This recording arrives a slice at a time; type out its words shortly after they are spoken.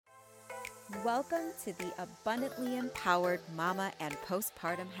Welcome to the Abundantly Empowered Mama and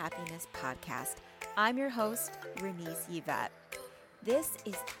Postpartum Happiness Podcast. I'm your host, Renese Yvette. This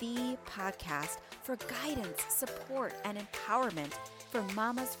is the podcast for guidance, support, and empowerment for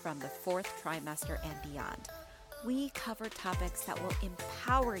mamas from the fourth trimester and beyond. We cover topics that will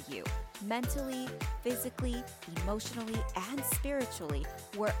empower you mentally, physically, emotionally, and spiritually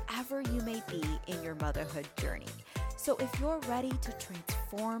wherever you may be in your motherhood journey. So if you're ready to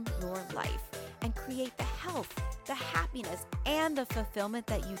transform your life and create the health, the happiness, and the fulfillment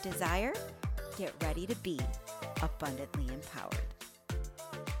that you desire, get ready to be abundantly empowered.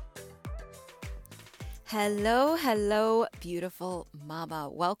 Hello, beautiful mama.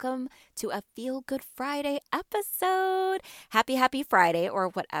 Welcome to a Feel Good Friday episode. Happy Friday, or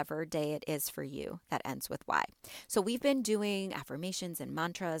whatever day it is for you that ends with Y. So we've been doing affirmations and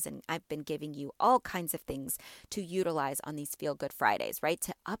mantras, and I've been giving you all kinds of things to utilize on these Feel Good Fridays, right?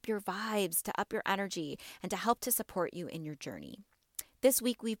 To up your vibes, to up your energy, and to help to support you in your journey. This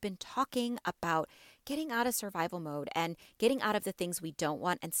week, we've been talking about getting out of survival mode and getting out of the things we don't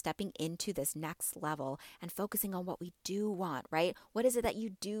want and stepping into this next level and focusing on what we do want, right? What is it that you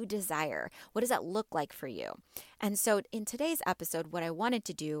do desire? What does that look like for you? And so in today's episode, what I wanted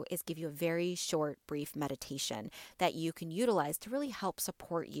to do is give you a very short, brief meditation that you can utilize to really help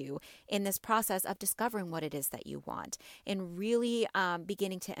support you in this process of discovering what it is that you want and really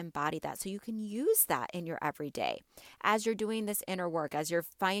beginning to embody that so you can use that in your everyday. As you're doing this inner work, as you're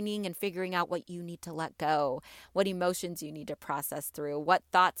finding and figuring out what you need to let go, what emotions you need to process through, what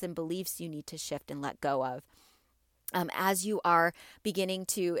thoughts and beliefs you need to shift and let go of. As you are beginning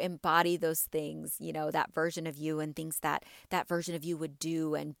to embody those things, you know, that version of you and things that version of you would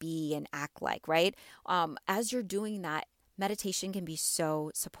do and be and act like, right? As you're doing that, meditation can be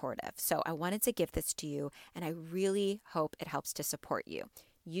so supportive. So I wanted to give this to you, and I really hope it helps to support you.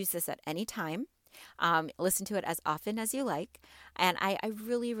 Use this at any time. Listen to it as often as you like. And I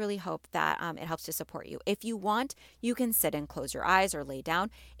really hope that it helps to support you. If you want, you can sit and close your eyes or lay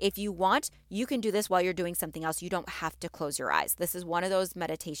down. If you want, you can do this while you're doing something else. You don't have to close your eyes. This is one of those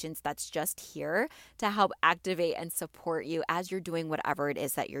meditations that's just here to help activate and support you as you're doing whatever it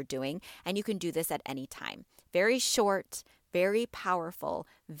is that you're doing. And you can do this at any time. Very short, very powerful,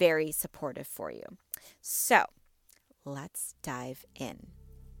 very supportive for you. So let's dive in.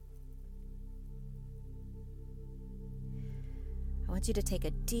 I want you to take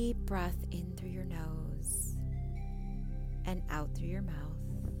a deep breath in through your nose and out through your mouth,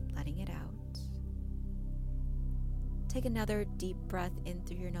 letting it out. Take another deep breath in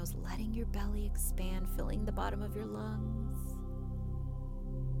through your nose, letting your belly expand, filling the bottom of your lungs,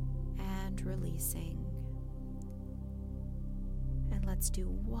 and releasing. And let's do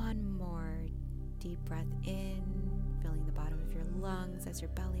one more deep breath in, filling the bottom of your lungs as your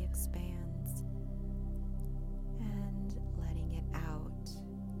belly expands, and letting it out.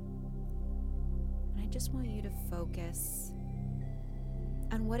 And I just want you to focus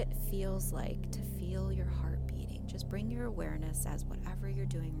on what it feels like to feel your heart beating. Just bring your awareness, as whatever you're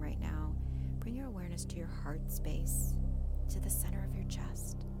doing right now, bring your awareness to your heart space, to the center of your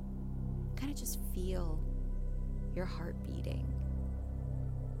chest. Kind of just feel your heart beating.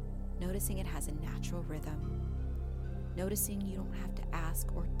 Noticing it has a natural rhythm. Noticing you don't have to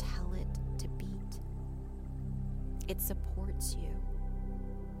ask or tell it to beat. It supports you.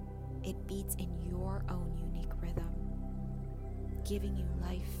 It beats in your own unique rhythm, giving you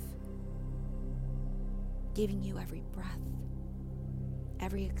life, giving you every breath,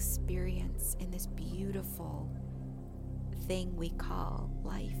 every experience in this beautiful thing we call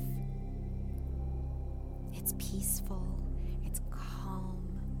life. It's peaceful, it's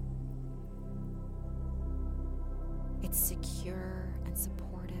calm, it's secure and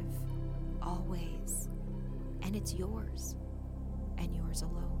supportive, always. And it's yours, and yours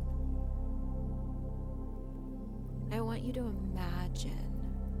alone. I want you to imagine,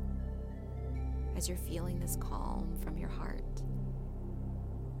 as you're feeling this calm from your heart,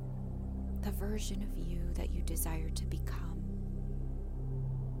 the version of you that you desire to become.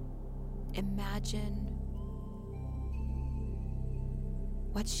 Imagine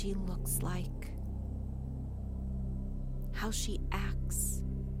what she looks like, how she acts,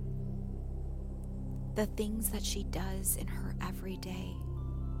 the things that she does in her everyday.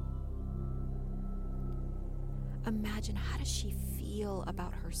 Imagine, how does she feel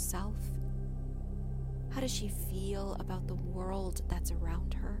about herself? How does she feel about the world that's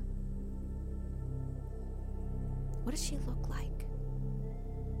around her? What does she look like?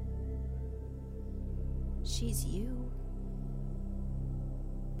 She's you.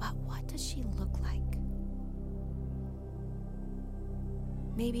 But what does she look like?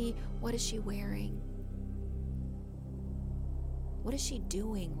 Maybe, what is she wearing? What is she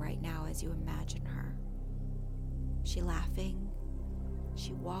doing right now as you imagine her? Is she laughing? Is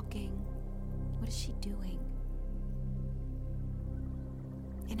she walking? What is she doing?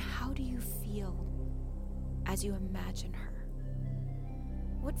 And how do you feel as you imagine her?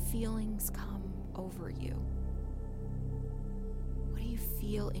 What feelings come over you? What do you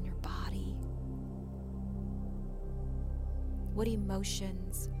feel in your body? What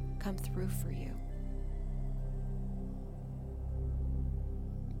emotions come through for you?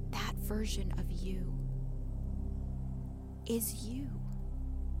 That version of you is you.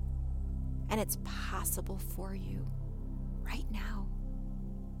 And it's possible for you right now.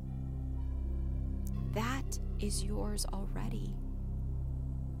 That is yours already.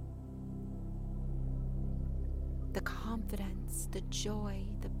 The confidence, the joy,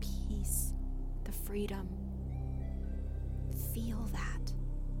 the peace, the freedom. Feel that.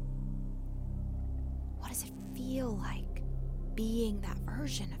 What does it feel like being that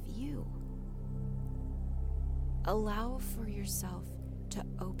version of you? Allow for yourself to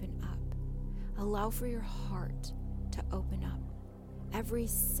open up. Allow for your heart to open up. Every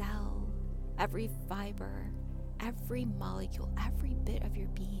cell, every fiber, every molecule, every bit of your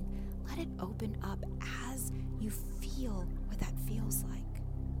being, let it open up as you feel what that feels like.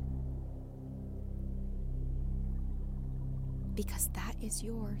 Because that is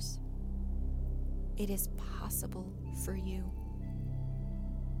yours. It is possible for you.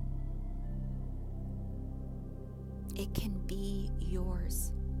 It can be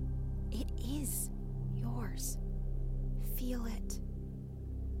yours. It is yours. Feel it.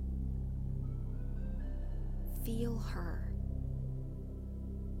 Feel her.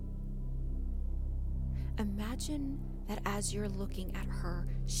 Imagine that as you're looking at her,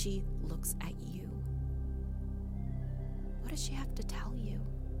 she looks at you. What does she have to tell you?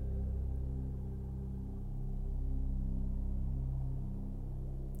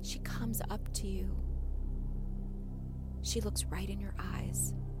 She comes up to you. She looks right in your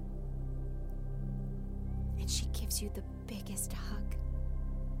eyes. And she gives you the biggest hug.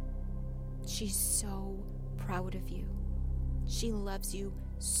 She's so proud of you. She loves you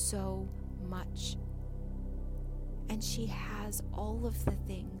so much. And she has all of the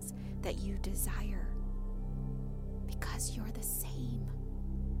things that you desire because you're the same.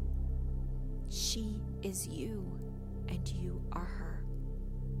 She is you and you are her.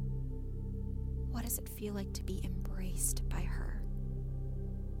 What does it feel like to be embraced by her?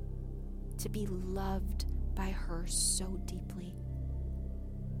 To be loved by her so deeply?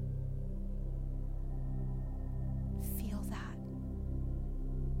 Feel that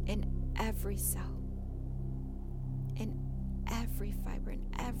in every cell, in every fiber, in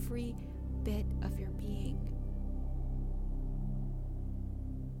every bit of your being.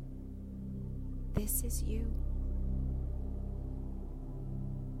 This is you.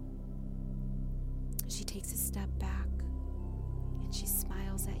 She takes a step back and she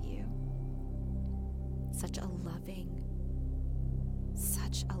smiles at you. Such a loving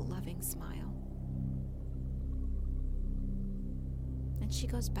smile. And she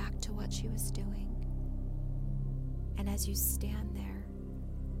goes back to what she was doing. And as you stand there,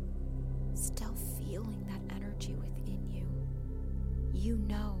 still feeling that energy within you, you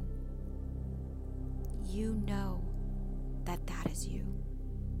know that that is you,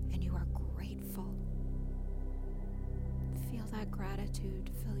 and you are grateful. Feel that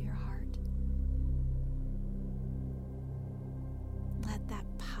gratitude fill your heart. Let that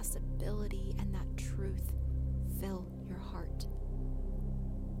possibility and that truth fill your heart.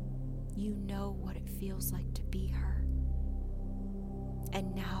 You know what it feels like to be her.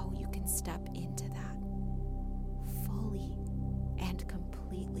 And now you can step into that fully and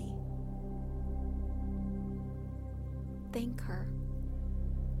completely. Thank her.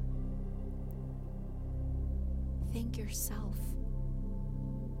 Thank yourself.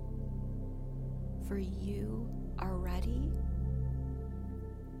 For you are ready,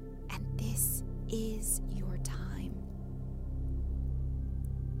 and this is your time.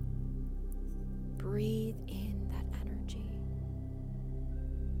 Breathe in that energy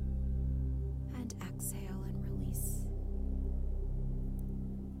and exhale and release.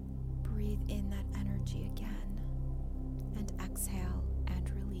 Breathe in that energy again and exhale and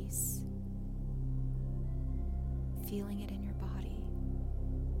release. Feeling it in your body,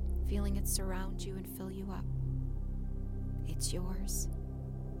 feeling it surround you and fill you up. It's yours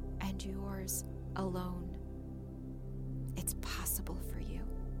and yours alone. It's possible for you.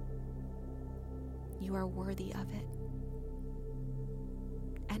 You are worthy of it.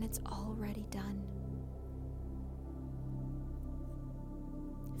 And it's already done.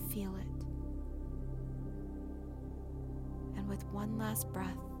 feel it. And with one last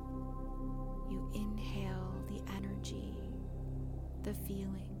breath, you inhale the energy, the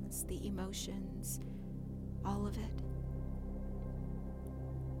feelings, the emotions, all of it.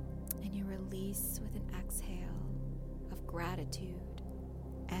 And you release with an exhale of gratitude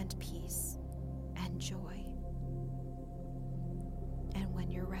and peace and joy. And when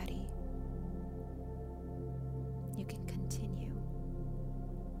you're ready, you can continue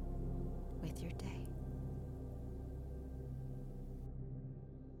with your day.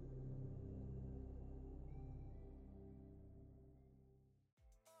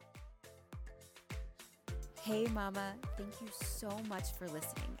 Hey mama, thank you so much for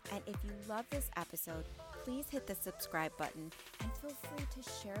listening. And if you love this episode, please hit the subscribe button and feel free to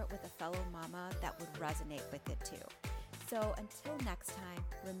share it with a fellow mama that would resonate with it too. So until next time,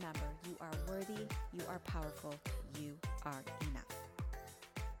 remember, you are worthy, you are powerful, you are enough.